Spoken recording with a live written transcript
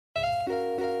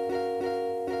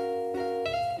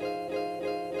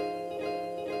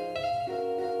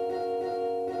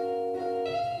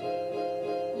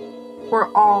We're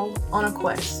all on a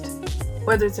quest,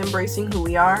 whether it's embracing who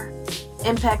we are,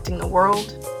 impacting the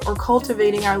world, or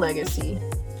cultivating our legacy.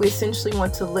 We essentially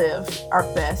want to live our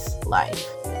best life.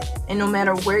 And no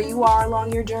matter where you are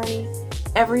along your journey,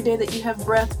 every day that you have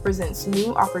breath presents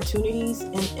new opportunities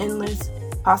and endless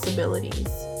possibilities.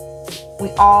 We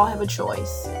all have a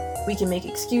choice. We can make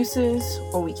excuses,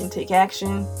 or we can take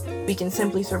action. We can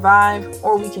simply survive,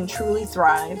 or we can truly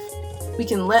thrive. We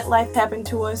can let life happen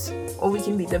to us, or we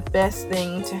can be the best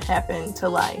thing to happen to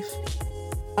life.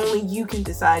 Only you can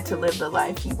decide to live the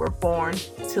life you were born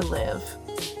to live.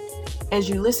 As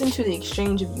you listen to the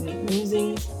exchange of unique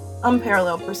musings,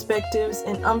 unparalleled perspectives,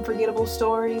 and unforgettable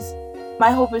stories, my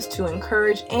hope is to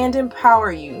encourage and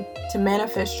empower you to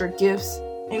manifest your gifts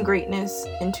and greatness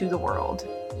into the world.